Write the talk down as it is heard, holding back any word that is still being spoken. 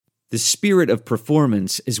The spirit of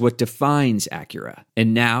performance is what defines Acura.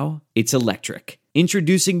 And now, it's electric.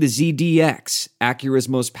 Introducing the ZDX, Acura's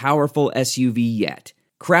most powerful SUV yet.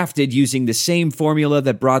 Crafted using the same formula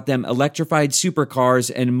that brought them electrified supercars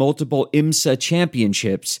and multiple IMSA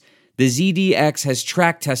championships, the ZDX has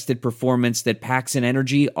track-tested performance that packs an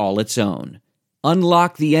energy all its own.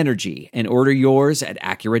 Unlock the energy and order yours at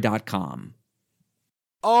Acura.com.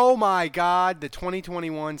 Oh my God, the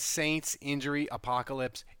 2021 Saints injury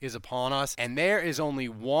apocalypse is upon us, and there is only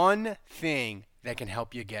one thing that can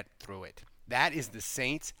help you get through it. That is the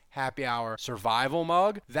Saints Happy Hour Survival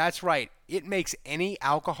Mug. That's right. It makes any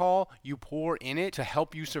alcohol you pour in it to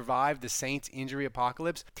help you survive the Saints injury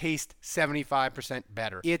apocalypse taste 75%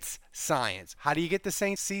 better. It's science. How do you get the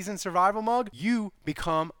Saints Season Survival Mug? You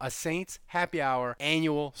become a Saints Happy Hour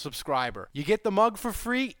annual subscriber. You get the mug for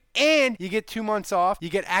free, and you get 2 months off. You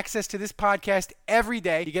get access to this podcast every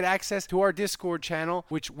day. You get access to our Discord channel,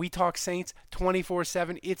 which we talk Saints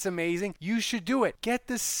 24/7. It's amazing. You should do it. Get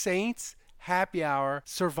the Saints Happy Hour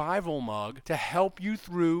Survival Mug to help you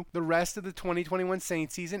through the rest of the 2021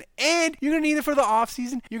 Saints season, and you're going to need it for the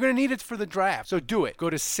offseason. You're going to need it for the draft. So do it. Go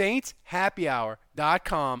to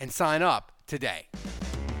saintshappyhour.com and sign up today.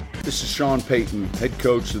 This is Sean Payton, head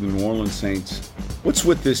coach of the New Orleans Saints. What's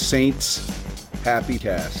with this Saints Happy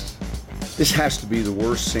Cast? This has to be the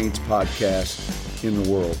worst Saints podcast in the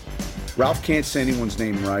world. Ralph can't say anyone's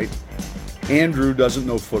name right. Andrew doesn't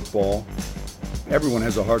know football. Everyone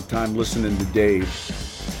has a hard time listening to Dave.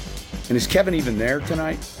 And is Kevin even there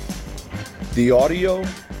tonight? The audio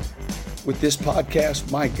with this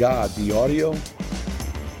podcast, my God, the audio,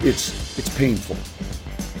 it's painful.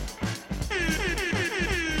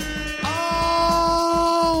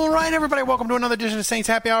 All right, everybody, welcome to another edition of Saints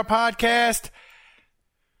Happy Hour podcast.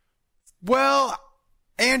 Well,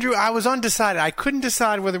 Andrew, I was undecided. I couldn't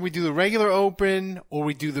decide whether we do the regular open or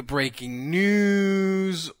we do the breaking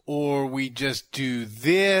news or we just do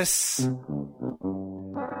this.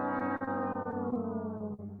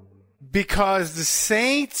 Because the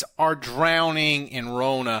Saints are drowning in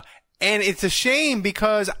Rona. And it's a shame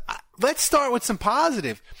because let's start with some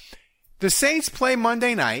positive. The Saints play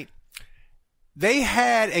Monday night. They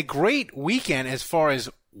had a great weekend as far as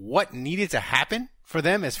what needed to happen for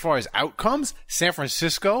them as far as outcomes. San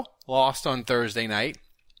Francisco lost on Thursday night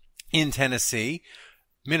in Tennessee.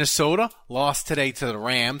 Minnesota lost today to the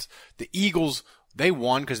Rams. The Eagles, they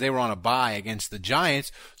won because they were on a bye against the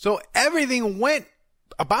Giants. So everything went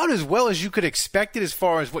about as well as you could expect it as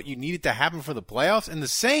far as what you needed to happen for the playoffs. And the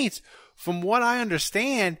Saints, from what I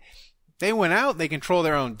understand, they went out, they control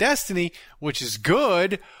their own destiny, which is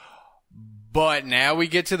good. But now we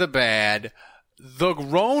get to the bad. The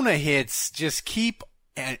Rona hits just keep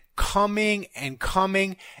coming and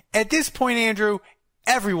coming. At this point, Andrew,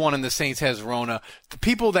 everyone in the Saints has Rona. The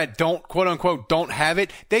people that don't, quote unquote, don't have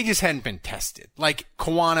it, they just hadn't been tested. Like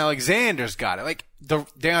Kwan Alexander's got it. Like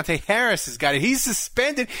Deontay Harris has got it. He's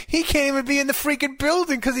suspended. He can't even be in the freaking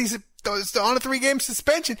building because he's on a 3-game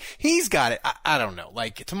suspension. He's got it. I don't know.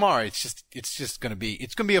 Like tomorrow, it's just gonna be a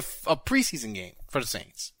preseason game for the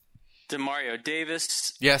Saints. Demario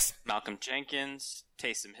Davis. Yes. Malcolm Jenkins,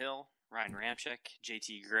 Taysom Hill, Ryan Ramczyk,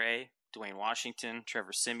 JT Gray, Dwayne Washington,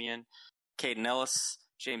 Trevor Siemian, Caden Ellis,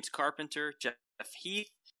 James Carpenter, Jeff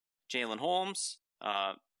Heath, Jalen Holmes,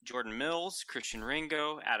 Jordan Mills, Christian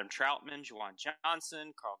Ringo, Adam Troutman, Juwan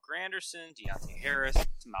Johnson, Carl Granderson, Deontay Harris,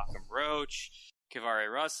 Malcolm Roach,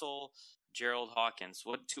 Kavare Russell, Gerald Hawkins.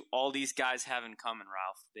 What do all these guys have in common,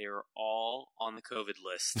 Ralph? They are all on the COVID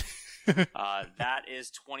list. That is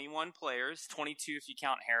 21 players, 22 if you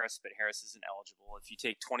count Harris, but Harris isn't eligible. If you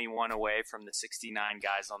take 21 away from the 69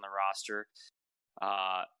 guys on the roster,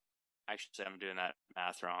 actually, I'm doing that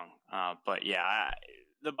math wrong. But yeah,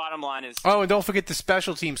 the bottom line is... Oh, and don't forget the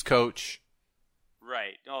special teams coach.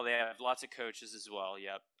 Right. Oh, they have lots of coaches as well.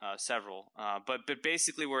 Yep. Several. But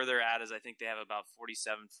basically where they're at is I think they have about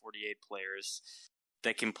 47, 48 players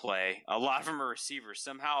that can play. A lot of them are receivers.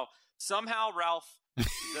 Somehow, Ralph,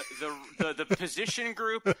 the position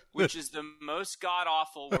group, which is the most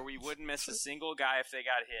god-awful where we wouldn't miss a single guy if they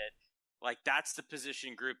got hit, like that's the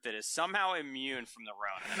position group that is somehow immune from the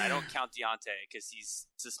Rona. And I don't count Deontay because he's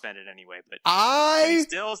suspended anyway. But Kenny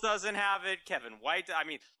Stills doesn't have it. Kevin White. I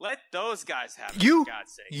mean, let those guys have it, for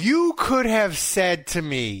God's sake. You could have said to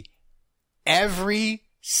me, every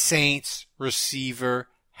Saints receiver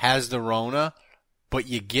has the Rona, but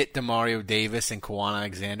you get Demario Davis and Kwan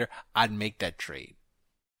Alexander. I'd make that trade.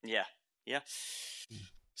 Yeah.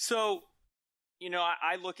 So,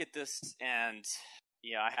 I look at this and,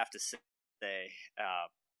 I have to say,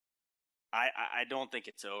 I don't think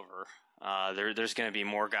it's over. There's going to be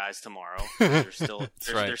more guys tomorrow. We're still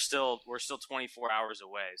 24 hours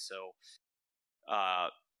away. So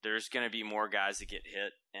there's going to be more guys that get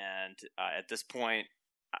hit. And at this point,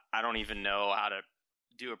 I don't even know how to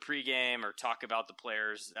do a pregame or talk about the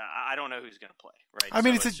players. I don't know who's going to play. Right. I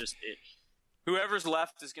mean, whoever's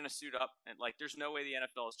left is going to suit up. And there's no way the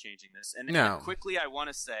NFL is changing this. And quickly, I want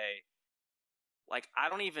to say, I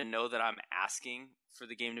don't even know that I'm asking for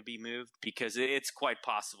the game to be moved because it's quite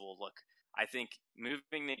possible. Look, I think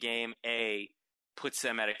moving the game, puts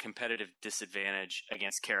them at a competitive disadvantage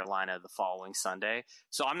against Carolina the following Sunday.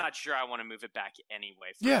 So I'm not sure I want to move it back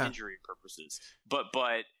anyway for injury purposes. But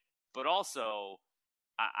also,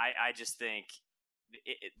 I just think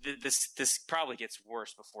this probably gets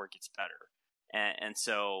worse before it gets better. And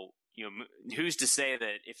so, who's to say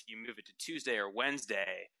that if you move it to Tuesday or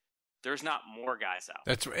Wednesday, there's not more guys out.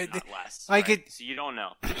 That's right. Not less. Right? So you don't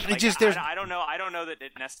know. I don't know. I don't know that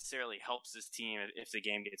it necessarily helps this team if the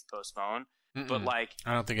game gets postponed. But I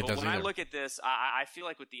don't think it does. When either. I look at this, I feel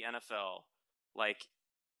like with the NFL,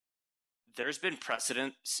 there's been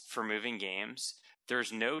precedents for moving games.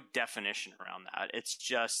 There's no definition around that. It's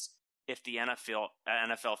just if the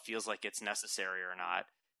NFL feels like it's necessary or not.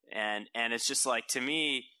 And it's just to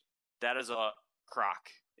me, that is a crock.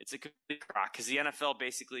 It's a complete crock because the NFL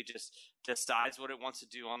basically just decides what it wants to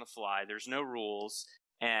do on the fly. There's no rules,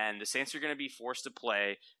 and the Saints are going to be forced to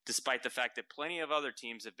play despite the fact that plenty of other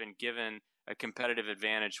teams have been given a competitive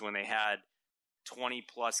advantage when they had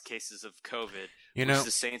 20-plus cases of COVID, which the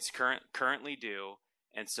Saints currently do.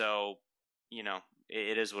 And so,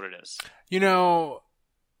 it is what it is.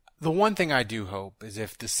 The one thing I do hope is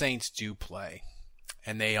if the Saints do play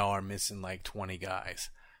and they are missing 20 guys,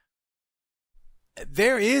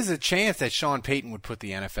 there is a chance that Sean Payton would put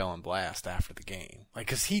the NFL in blast after the game.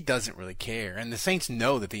 Because he doesn't really care. And the Saints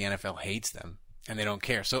know that the NFL hates them and they don't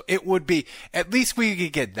care. So it would be, at least we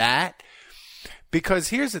could get that. Because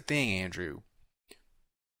here's the thing, Andrew.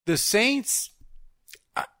 The Saints,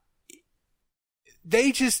 I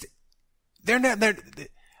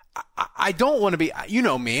don't want to be,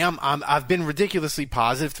 me, I've been ridiculously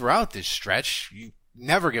positive throughout this stretch. You've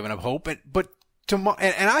never given up hope. But tomorrow,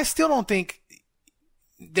 and I still don't think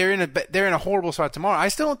they're in a horrible spot tomorrow. I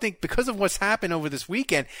still don't think because of what's happened over this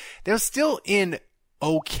weekend, they're still in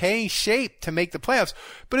okay shape to make the playoffs.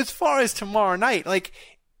 But as far as tomorrow night,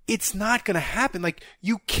 it's not going to happen.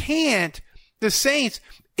 You can't, the Saints,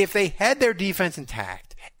 if they had their defense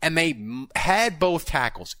intact and they had both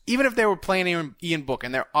tackles, even if they were playing Ian Book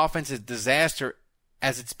and their offense is disaster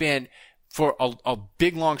as it's been for a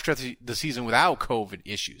big long stretch of the season without COVID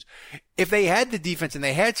issues, if they had the defense and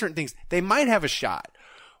they had certain things, they might have a shot.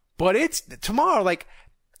 But it's tomorrow,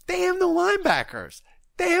 they have no linebackers.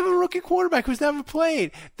 They have a rookie quarterback who's never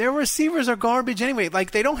played. Their receivers are garbage anyway.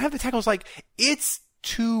 They don't have the tackles. It's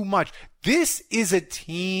too much. This is a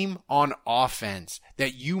team on offense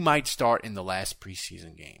that you might start in the last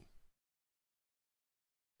preseason game.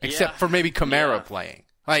 Except for maybe Kamara playing.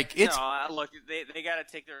 It's... No, look, they got to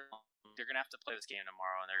take they're going to have to play this game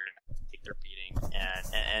tomorrow, and they're going to take their beating.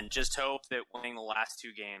 And just hope that winning the last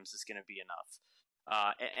two games is going to be enough.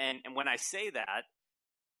 And when I say that,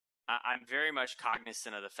 I'm very much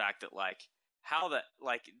cognizant of the fact that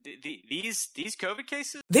these COVID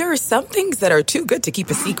cases. There are some things that are too good to keep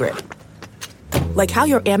a secret, like how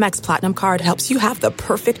your Amex Platinum card helps you have the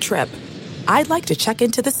perfect trip. I'd like to check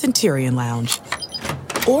into the Centurion Lounge,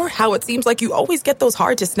 or how it seems like you always get those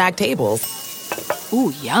hard to snag tables.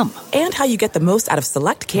 Ooh, yum! And how you get the most out of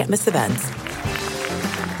select can't miss events.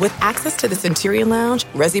 With access to the Centurion Lounge,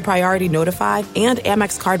 Resi Priority Notified, and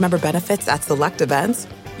Amex card member benefits at select events,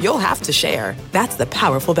 you'll have to share. That's the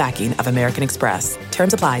powerful backing of American Express.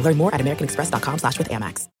 Terms apply. Learn more at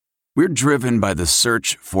americanexpress.com/withAmex. We're driven by the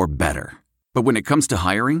search for better. But when it comes to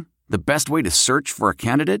hiring, the best way to search for a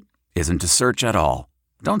candidate isn't to search at all.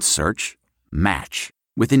 Don't search. Match.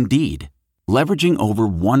 With Indeed. Leveraging over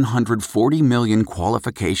 140 million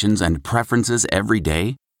qualifications and preferences every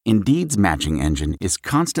day, Indeed's matching engine is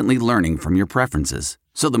constantly learning from your preferences.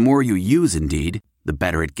 So the more you use Indeed, the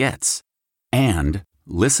better it gets. And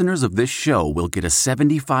listeners of this show will get a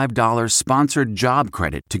 $75 sponsored job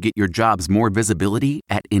credit to get your jobs more visibility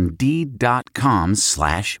at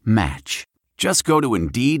Indeed.com/match. Just go to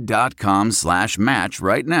Indeed.com/match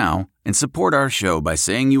right now and support our show by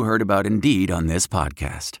saying you heard about Indeed on this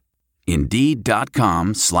podcast.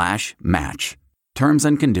 Indeed.com/match. Terms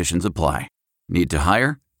and conditions apply. Need to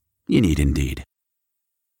hire? You need Indeed.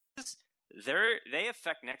 They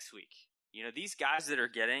affect next week. These guys that are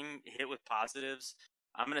getting hit with positives,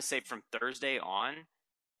 I'm going to say from Thursday on,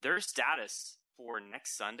 their status for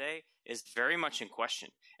next Sunday is very much in question.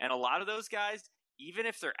 And a lot of those guys, even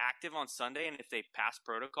if they're active on Sunday and if they pass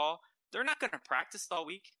protocol, they're not going to practice all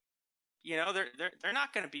week. You know, they're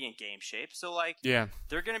not going to be in game shape. So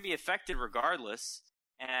they're going to be affected regardless.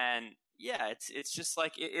 And yeah, it's just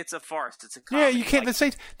like it's a farce. It's a comedy. Yeah, you can't. The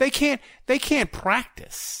Saints they can't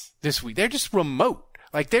practice this week. They're just remote.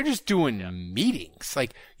 Like they're just doing meetings.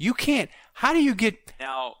 Like you can't. How do you get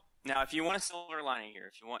now? If you want a silver lining here,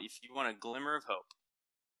 if you want a glimmer of hope,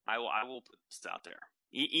 I will put this out there.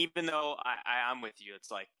 Even though I'm with you,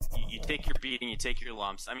 it's like you take your beating, you take your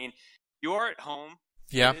lumps. I mean, you're at home.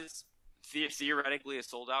 Yeah. It is theoretically a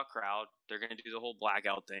sold-out crowd. They're going to do the whole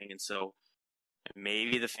blackout thing, and so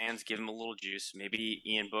maybe the fans give them a little juice. Maybe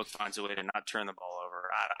Ian Book finds a way to not turn the ball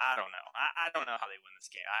over. I don't know. I don't know how they win this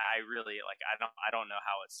game. I really I don't know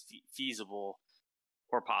how it's feasible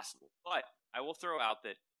or possible. But I will throw out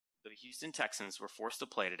that the Houston Texans were forced to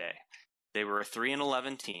play today. They were a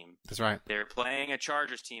 3-11 team. That's right. They were playing a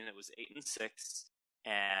Chargers team that was 8-6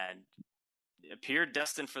 and appeared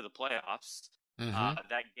destined for the playoffs. Mm-hmm.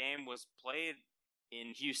 That game was played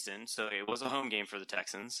in Houston, so it was a home game for the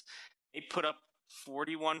Texans. They put up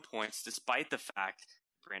 41 points despite the fact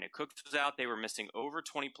Brandon Cooks was out. They were missing over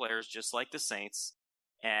 20 players just like the Saints,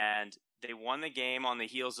 and they won the game on the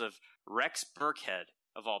heels of Rex Burkhead,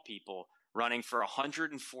 of all people, running for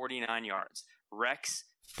 149 yards. Rex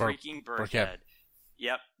freaking Burkhead.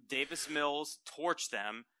 Yep. Davis Mills torched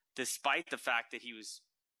them despite the fact that he was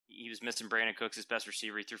missing Brandon Cooks, his best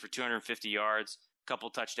receiver. He threw for 250 yards, a couple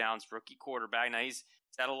touchdowns, rookie quarterback. Now he's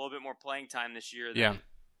had a little bit more playing time this year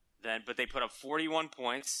but they put up 41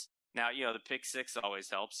 points. Now, the pick six always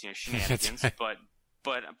helps, shenanigans, right.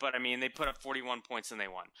 but I mean, they put up 41 points and they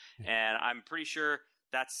won. And I'm pretty sure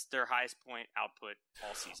that's their highest point output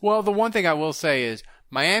all season. Well, the one thing I will say is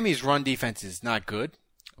Miami's run defense is not good,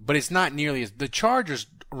 but it's not nearly as – the Chargers'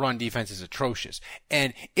 run defense is atrocious.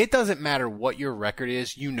 And it doesn't matter what your record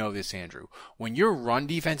is. You know this, Andrew. When your run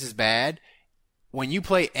defense is bad, when you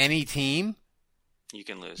play any team – you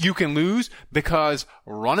can lose. You can lose because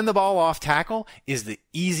running the ball off tackle is the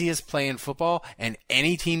easiest play in football, and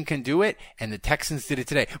any team can do it, and the Texans did it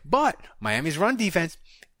today. But Miami's run defense,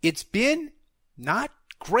 it's been not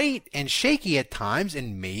great and shaky at times,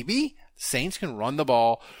 and maybe the Saints can run the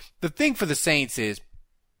ball. The thing for the Saints is,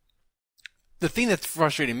 the thing that's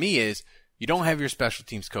frustrating me is you don't have your special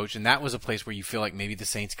teams coach, and that was a place where you feel like maybe the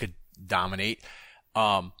Saints could dominate.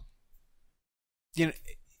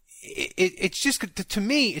 It's just, to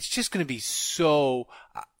me, it's just going to be so,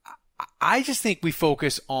 I just think we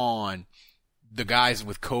focus on the guys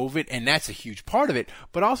with COVID, and that's a huge part of it.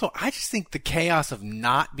 But also, I just think the chaos of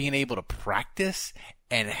not being able to practice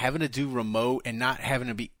and having to do remote and not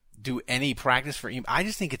having to do any practice for him, I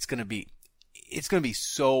just think it's going to be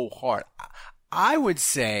so hard. I would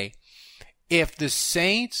say if the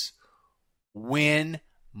Saints win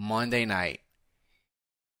Monday night,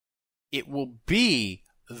 it will be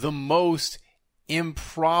the most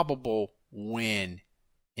improbable win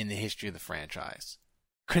in the history of the franchise,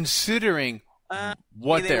 considering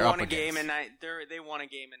what they're up against. They won a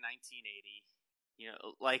game in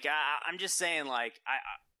 1980. I'm just saying,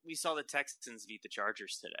 we saw the Texans beat the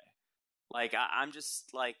Chargers today. I'm just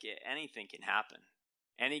anything can happen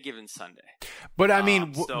any given Sunday. But I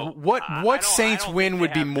mean, what Saints win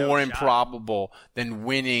would be more improbable than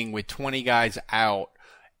winning with 20 guys out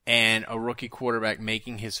and a rookie quarterback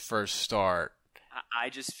making his first start? I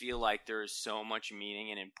just feel like there is so much meaning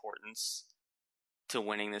and importance to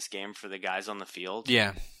winning this game for the guys on the field.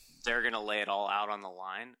 Yeah. They're going to lay it all out on the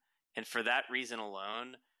line. And for that reason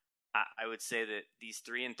alone, I would say that these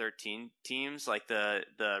 3-13 teams, like the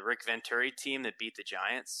Rick Venturi team that beat the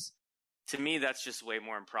Giants, to me, that's just way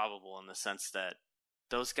more improbable in the sense that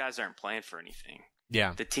those guys aren't playing for anything.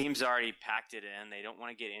 Yeah. The team's already packed it in. They don't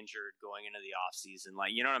want to get injured going into the offseason.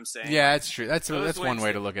 You know what I'm saying? Yeah, that's true. That's one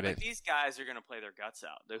way to look at it. These guys are going to play their guts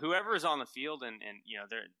out. Whoever is on the field and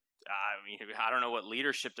they're I don't know what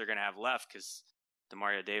leadership they're going to have left because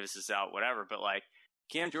DeMario Davis is out, whatever. But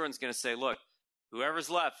Cam Jordan's going to say, look, whoever's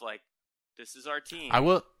left, this is our team.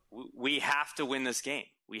 We have to win this game.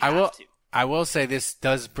 We have to. I will say this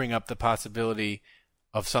does bring up the possibility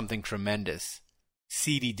of something tremendous.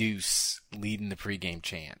 CD Deuce leading the pregame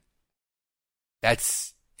chant.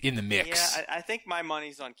 That's in the mix. Yeah, I think my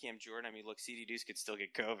money's on Cam Jordan. I mean, look, CD Deuce could still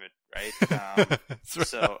get COVID, right?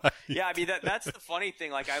 So, yeah, I mean, that's the funny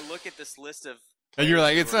thing. I look at this list of and you're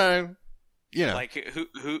like, it's who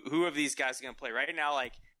of these guys are going to play right now?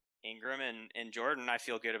 Ingram and Jordan, I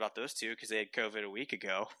feel good about those two because they had COVID a week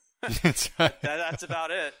ago. That's right. That's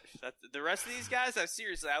about it. The rest of these guys, I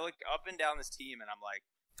look up and down this team and I'm like,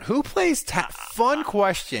 Who plays fun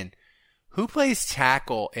question. Who plays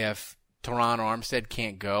tackle if Teron Armstead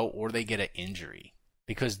can't go or they get an injury?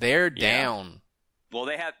 Because they're down. Well,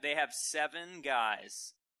 they have 7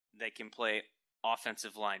 guys that can play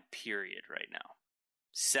offensive line, period, right now.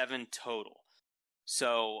 7 total.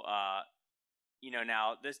 So,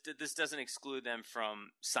 now this doesn't exclude them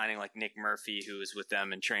from signing like Nick Murphy, who is with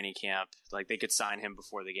them in training camp. Like they could sign him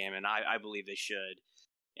before the game, and I believe they should.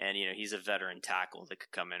 And he's a veteran tackle that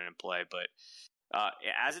could come in and play. But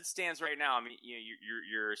as it stands right now, I mean,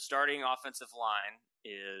 your starting offensive line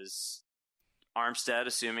is Armstead,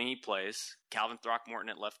 assuming he plays, Calvin Throckmorton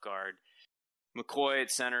at left guard, McCoy at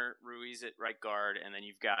center, Ruiz at right guard, and then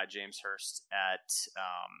you've got James Hurst at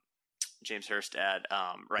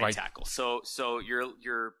right tackle. So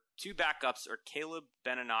your 2 backups are Caleb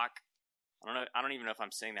Beninock. I don't even know if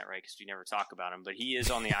I'm saying that right because we never talk about him, but he is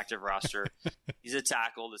on the active roster. He's a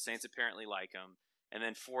tackle. The Saints apparently like him. And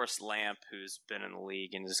then Forrest Lamp, who's been in the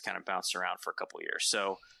league and just kind of bounced around for a couple of years.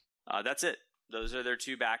 So that's it. Those are their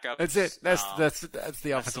 2 backups. That's it. That's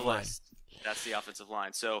the offensive line. That's the offensive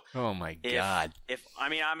line. So, oh my God.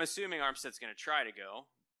 I'm assuming Armstead's going to try to go,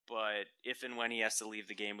 but if and when he has to leave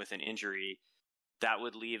the game with an injury, that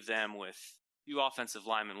would leave them with 2 offensive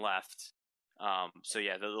linemen left. So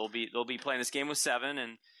yeah, they'll be playing this game with 7,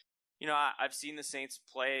 and I've seen the Saints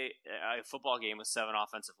play a football game with 7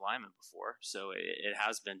 offensive linemen before, so it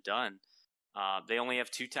has been done. They only have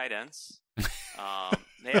 2 tight ends.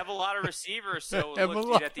 They have a lot of receivers, so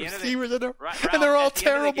look, at the end of the and they're all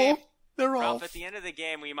terrible. They're all. Ralph, at the end of the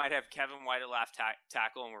game, we might have Kevin White at left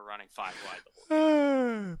tackle, and we're running 5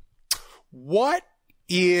 wide. What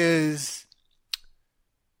is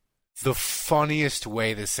the funniest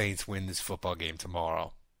way the Saints win this football game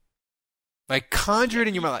tomorrow? Like, conjure it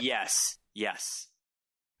in your mind. Yes.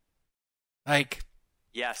 Like,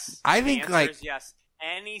 yes. I think, like, yes.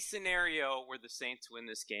 Any scenario where the Saints win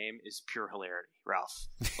this game is pure hilarity, Ralph.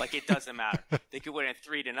 Like, it doesn't matter. They could win it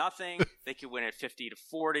 3-0. They could win it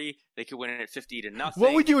 50-40. They could win it 50-0.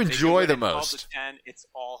 What would you enjoy the most? 12-10. It's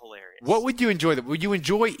all hilarious. What would you enjoy? Would you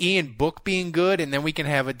enjoy Ian Book being good, and then we can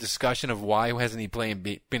have a discussion of why hasn't he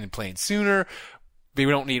been playing sooner? We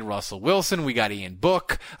don't need Russell Wilson. We got Ian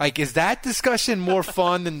Book. Like, is that discussion more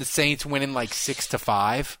fun than the Saints winning like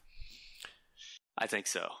 6-5? I think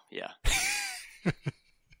so. Yeah.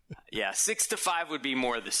 Yeah, 6-5 would be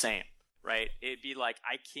more of the same, right? It'd be like,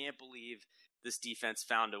 I can't believe this defense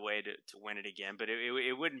found a way to win it again, but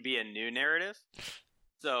it wouldn't be a new narrative.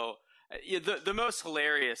 So the most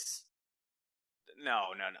hilarious,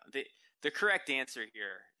 no. The correct answer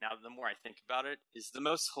here, now the more I think about it, is the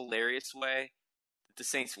most hilarious way that the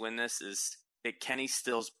Saints win this is that Kenny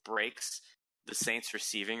Stills breaks the Saints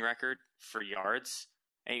receiving record for yards.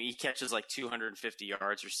 And he catches like 250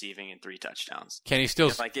 yards receiving and 3 touchdowns. Kenny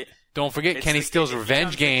Stills. Don't forget Kenny Stills'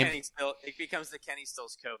 revenge game. It becomes the Kenny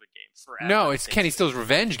Stills COVID game forever. No, it's Kenny Stills'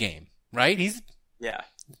 revenge game, right? Yeah.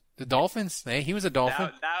 The Dolphins. He was a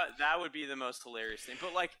Dolphin. That would be the most hilarious thing.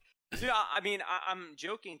 But like, I mean, I'm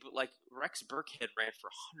joking, but like Rex Burkhead ran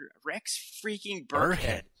for 100. Rex freaking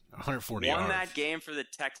Burkhead 140 won yards. that game for the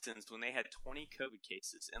Texans when they had 20 COVID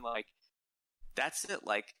cases, and like. That's it.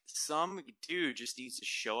 Like, some dude just needs to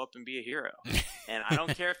show up and be a hero. And I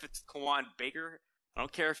don't care if it's Kawan Baker. I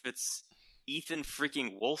don't care if it's Ethan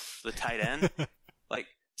freaking Wolf, the tight end. Like,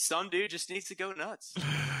 some dude just needs to go nuts.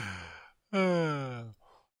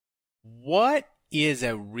 What is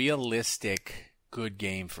a realistic good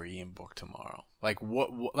game for Ian Book tomorrow? Like,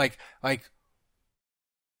 what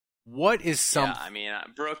is some... Yeah, I mean,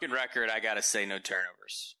 broken record, I got to say no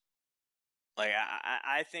turnovers. Like,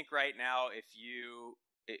 I think right now, if you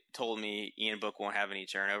told me Ian Book won't have any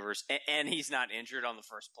turnovers, and he's not injured on the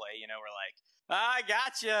first play, we're like, I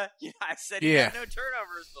gotcha. I said he had no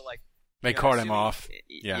turnovers, but like... They caught him off.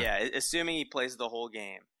 Yeah, assuming he plays the whole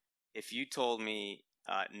game. If you told me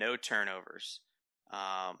no turnovers,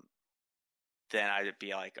 then I'd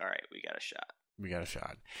be like, all right, we got a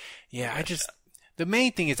shot. Yeah, the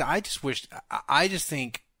main thing is I just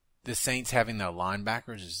think the Saints having their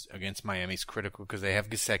linebackers is against Miami is critical because they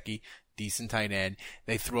have Gesicki, decent tight end.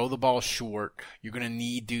 They throw the ball short. You're going to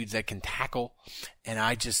need dudes that can tackle. And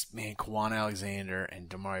Kwan Alexander and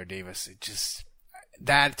Demario Davis,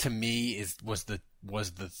 that to me was the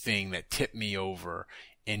thing that tipped me over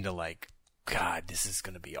into like, God, this is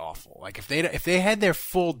going to be awful. Like if they had their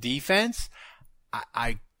full defense,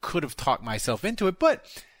 I could have talked myself into it. But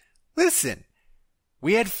listen,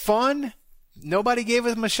 we had fun. Nobody gave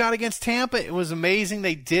us a shot against Tampa. It was amazing.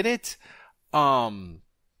 They did it. They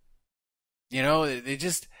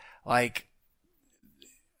just like,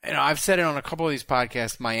 I've said it on a couple of these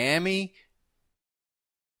podcasts. Miami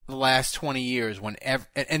the last 20 years,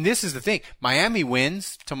 and this is the thing, Miami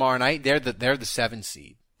wins tomorrow night. They're the 7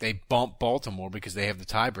 seed. They bump Baltimore because they have the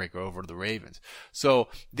tiebreaker over the Ravens. So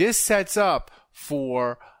this sets up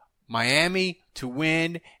for Miami to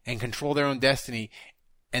win and control their own destiny.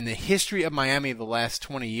 And the history of Miami the last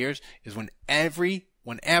 20 years is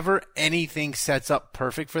whenever anything sets up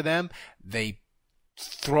perfect for them, they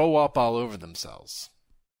throw up all over themselves.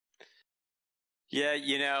 Yeah,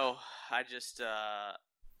 I just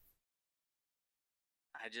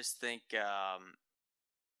think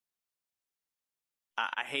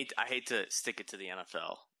I hate to stick it to the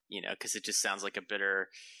NFL, because it just sounds like a bitter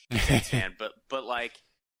fan. But like,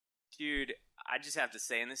 dude, I just have to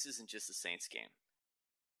say, and this isn't just the Saints game.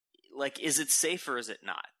 Like, is it safe or is it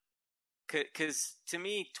not? Because to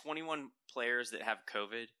me, 21 players that have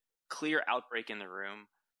COVID, clear outbreak in the room,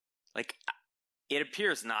 like, it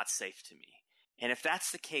appears not safe to me. And if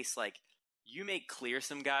that's the case, like, you may clear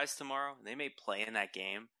some guys tomorrow, and they may play in that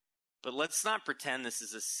game, but let's not pretend this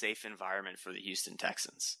is a safe environment for the Houston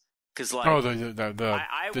Texans. Because, like, I watched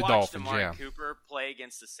Dolphins, Amari yeah. Cooper play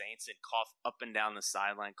against the Saints and cough up and down the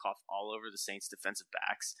sideline, cough all over the Saints defensive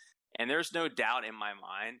backs. And there's no doubt in my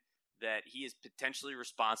mind that he is potentially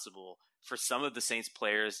responsible for some of the Saints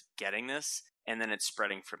players getting this, and then it's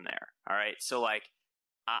spreading from there. All right. So, like,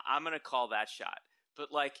 I'm going to call that shot.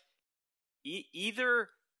 But, like, either,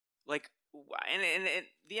 like, and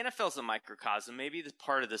the NFL is a microcosm. Maybe the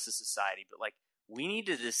part of this is society, but, like, we need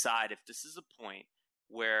to decide if this is a point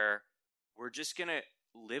where we're just going to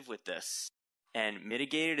live with this and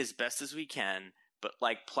mitigate it as best as we can, but,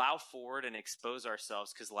 like, plow forward and expose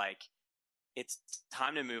ourselves because, like, it's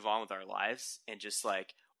time to move on with our lives and just,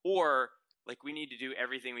 like, or, like, we need to do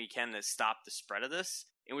everything we can to stop the spread of this,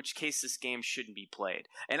 in which case this game shouldn't be played.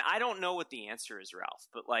 And I don't know what the answer is, Ralph,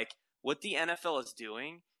 but, like, what the NFL is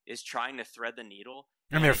doing is trying to thread the needle.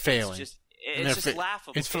 And they're failing. It's just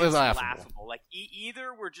laughable. It's laughable. Like,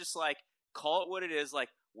 either we're just, like, call it what it is. Like,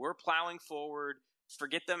 we're plowing forward.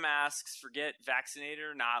 Forget the masks. Forget vaccinated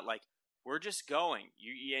or not. Like, we're just going.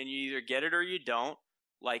 You either get it or you don't.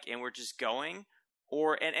 Like, and we're just going.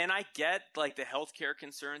 And I get, like, the healthcare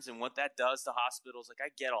concerns and what that does to hospitals. Like, I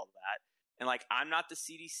get all that. And, like, I'm not the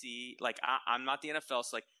CDC. Like, I'm not the NFL.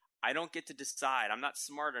 So, like, I don't get to decide. I'm not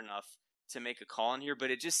smart enough to make a call in here.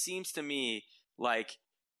 But it just seems to me like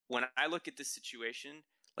when I look at this situation,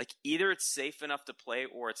 like, either it's safe enough to play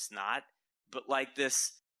or it's not. But, like,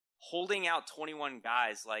 this holding out 21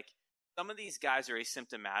 guys, like, some of these guys are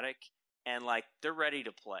asymptomatic and, like, they're ready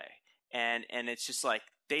to play. And it's just like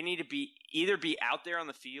they need to either be out there on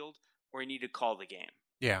the field or you need to call the game.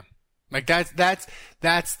 Yeah. Like, that's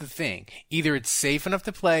the thing. Either it's safe enough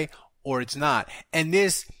to play or it's not. And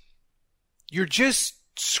this, you're just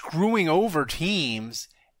screwing over teams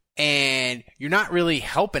and you're not really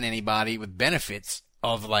helping anybody with benefits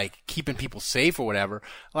of, like, keeping people safe or whatever.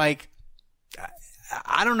 Like,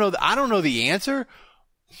 I don't know the answer,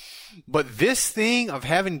 but this thing of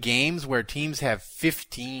having games where teams have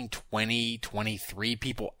 15, 20, 23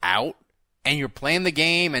 people out and you're playing the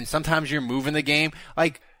game and sometimes you're moving the game,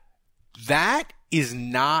 like, that is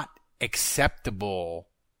not acceptable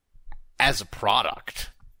as a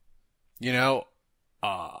product,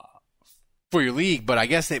 for your league. But I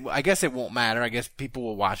guess it won't matter. I guess people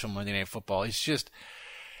will watch on Monday Night Football. It's just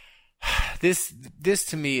this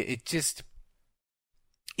to me,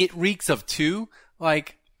 it reeks of two.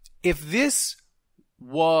 Like, if this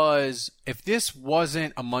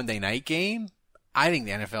wasn't a Monday night game, I think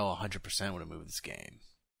the NFL 100% would have moved this game.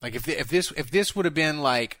 Like, if this would have been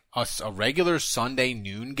like a regular Sunday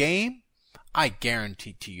noon game, I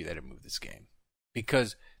guarantee to you that it moved this game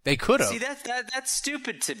because they could have. See, that's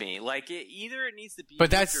stupid to me. Like, either it needs to be,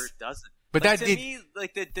 but or it doesn't. But like, to me,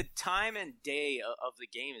 like, the time and day of the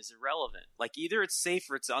game is irrelevant. Like, either it's safe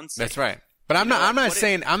or it's unsafe. That's right. But I'm not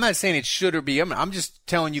saying it should or be. I'm just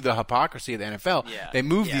telling you the hypocrisy of the NFL. Yeah, they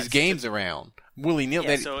move these games around willy-nilly.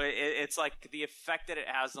 Yeah, so it's like the effect that it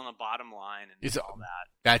has on the bottom line and all that.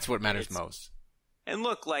 That's what matters most. And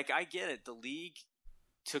look, like, I get it. The league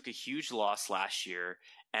took a huge loss last year.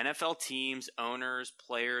 NFL teams, owners,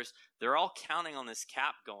 players, they're all counting on this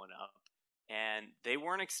cap going up. And they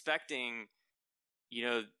weren't expecting,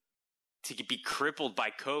 to be crippled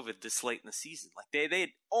by COVID this late in the season. Like, they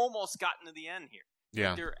had almost gotten to the end here. Yeah.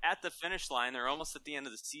 Like, they're at the finish line. They're almost at the end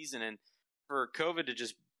of the season. And for COVID to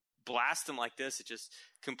just blast them like this, it just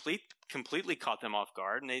completely caught them off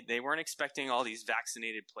guard. And they weren't expecting all these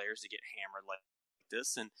vaccinated players to get hammered like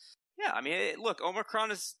this. And, yeah, I mean, look,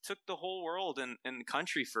 Omicron took the whole world and the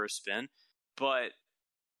country for a spin. But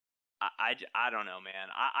I don't know, man.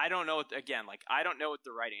 I don't know. I don't know what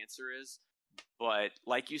the right answer is. But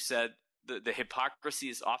like you said, the hypocrisy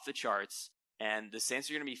is off the charts, and the Saints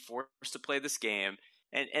are going to be forced to play this game.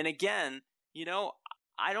 And again,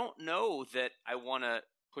 I don't know that I want to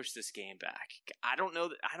push this game back. I don't know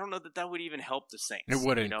that would even help the Saints. It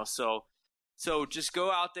wouldn't. So just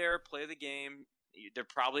go out there, play the game. They're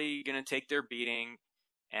probably going to take their beating,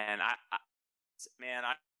 and I'm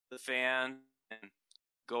the fan, and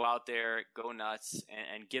go out there, go nuts,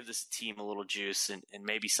 and give this team a little juice, and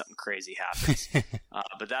maybe something crazy happens.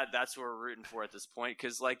 But that's what we're rooting for at this point,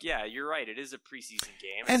 because, you're right. It is a preseason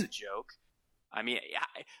game. It's a joke. I mean,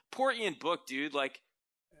 poor Ian Book, dude.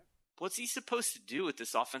 What's he supposed to do with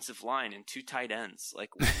this offensive line and 2 tight ends?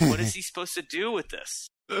 What is he supposed to do with this?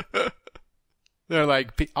 They're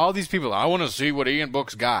like, all these people, I want to see what Ian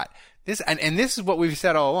Book's got. This is what we've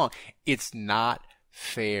said all along. It's not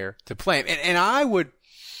fair to play him. And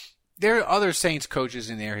there are other Saints coaches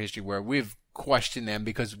in their history where we've questioned them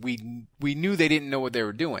because we knew they didn't know what they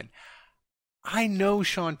were doing. I know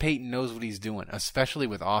Sean Payton knows what he's doing, especially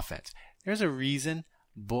with offense. There's a reason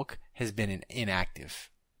Book has been inactive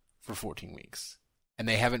for 14 weeks, and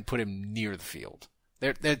they haven't put him near the field.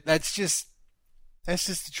 That's just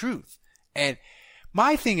the truth. And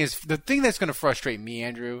my thing is, the thing that's going to frustrate me,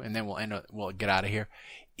 Andrew, and then we'll get out of here,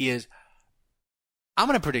 is I'm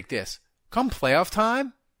going to predict this. Come playoff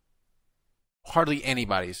time, hardly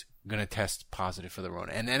anybody's going to test positive for the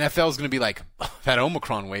Rona. And the NFL is going to be like, that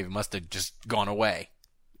Omicron wave must have just gone away.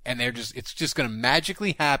 And it's just going to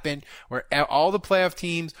magically happen where all the playoff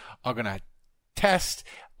teams are going to test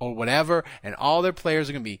or whatever, and all their players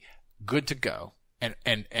are going to be good to go. And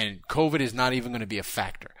COVID is not even going to be a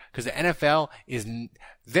factor. Because the NFL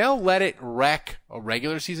they'll let it wreck a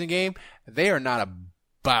regular season game. They are not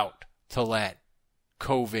about to let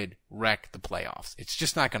COVID wreck the playoffs. It's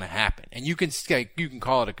just not going to happen. And you can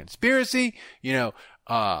call it a conspiracy. You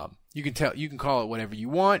can call it whatever you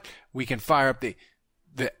want. We can fire up the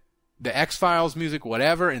X-Files music,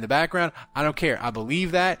 whatever, in the background. I don't care. I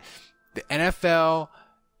believe that the NFL,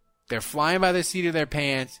 they're flying by the seat of their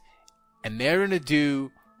pants, and they're going to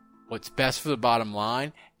do what's best for the bottom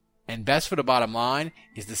line. And best for the bottom line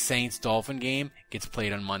is the Saints-Dolphin game gets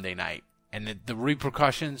played on Monday night. And the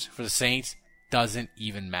repercussions for the Saints doesn't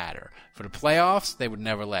even matter. For the playoffs, they would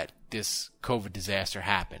never let this COVID disaster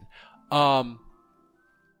happen. Yeah,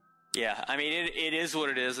 I mean, it is what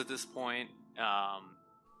it is at this point.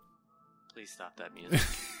 Please stop that music.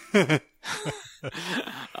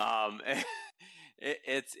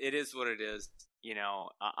 It is what it is. I'm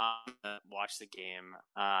gonna watch the game.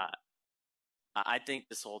 I think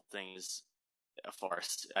this whole thing is a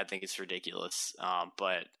farce. I think it's ridiculous.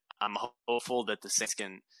 But I'm hopeful that the Saints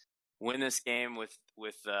can win this game with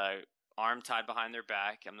arm tied behind their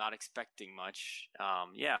back. I'm not expecting much.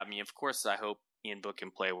 Of course, I hope Ian Book can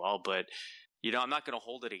play well, but I'm not going to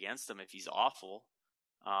hold it against him if he's awful.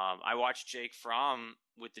 I watched Jake Fromm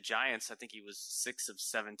with the Giants. I think he was 6 of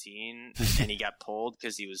 17, and he got pulled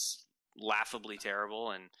because he was laughably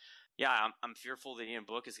terrible. And I'm fearful that Ian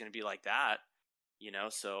Book is going to be like that.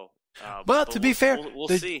 But to be fair, we'll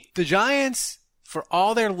see. The Giants, for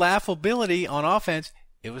all their laughability on offense,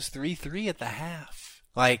 it was 3-3 at the half.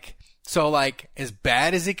 As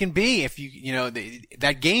bad as it can be, if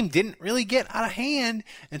that game didn't really get out of hand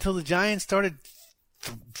until the Giants started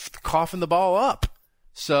coughing the ball up.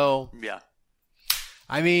 So, yeah.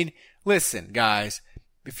 I mean, listen, guys,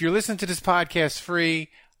 if you're listening to this podcast free,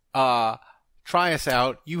 try us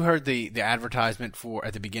out. You heard the advertisement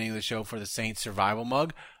at the beginning of the show for the Saints Survival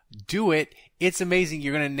Mug. Do it. It's amazing.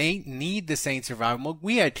 You're going to need the Saints Survival Mug.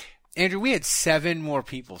 We had 7 more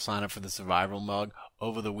people sign up for the Survival Mug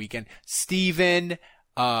over the weekend. Steven,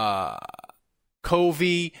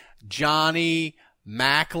 Covey, Johnny,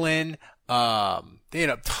 Macklin, they had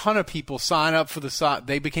a ton of people sign up for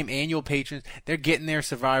they became annual patrons. They're getting their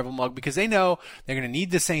Survival Mug because they know they're going to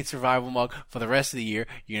need the Saints Survival Mug for the rest of the year.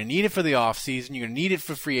 You're going to need it for the off season. You're going to need it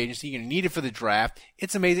for free agency. You're going to need it for the draft.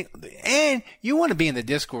 It's amazing. And you want to be in the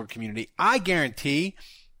Discord community. I guarantee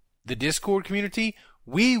the Discord community,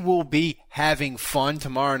 we will be having fun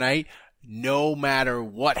tomorrow night no matter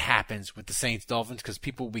what happens with the Saints Dolphins, because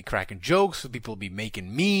people will be cracking jokes, people will be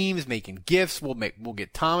making memes, making GIFs. We'll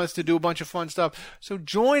get Thomas to do a bunch of fun stuff. So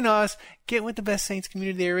join us, get with the best Saints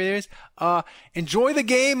community there is. Enjoy the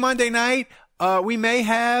game Monday night. We may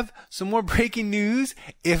have some more breaking news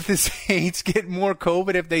if the Saints get more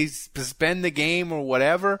COVID, if they suspend the game or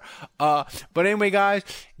whatever. But anyway, guys,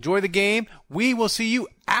 enjoy the game. We will see you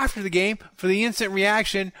after the game for the instant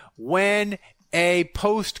reaction when a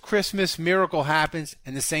post-Christmas miracle happens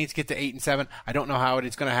and the Saints get to 8-7. I don't know how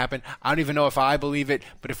it's going to happen. I don't even know if I believe it,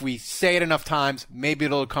 but if we say it enough times, maybe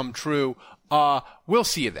it'll come true. We'll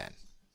see you then.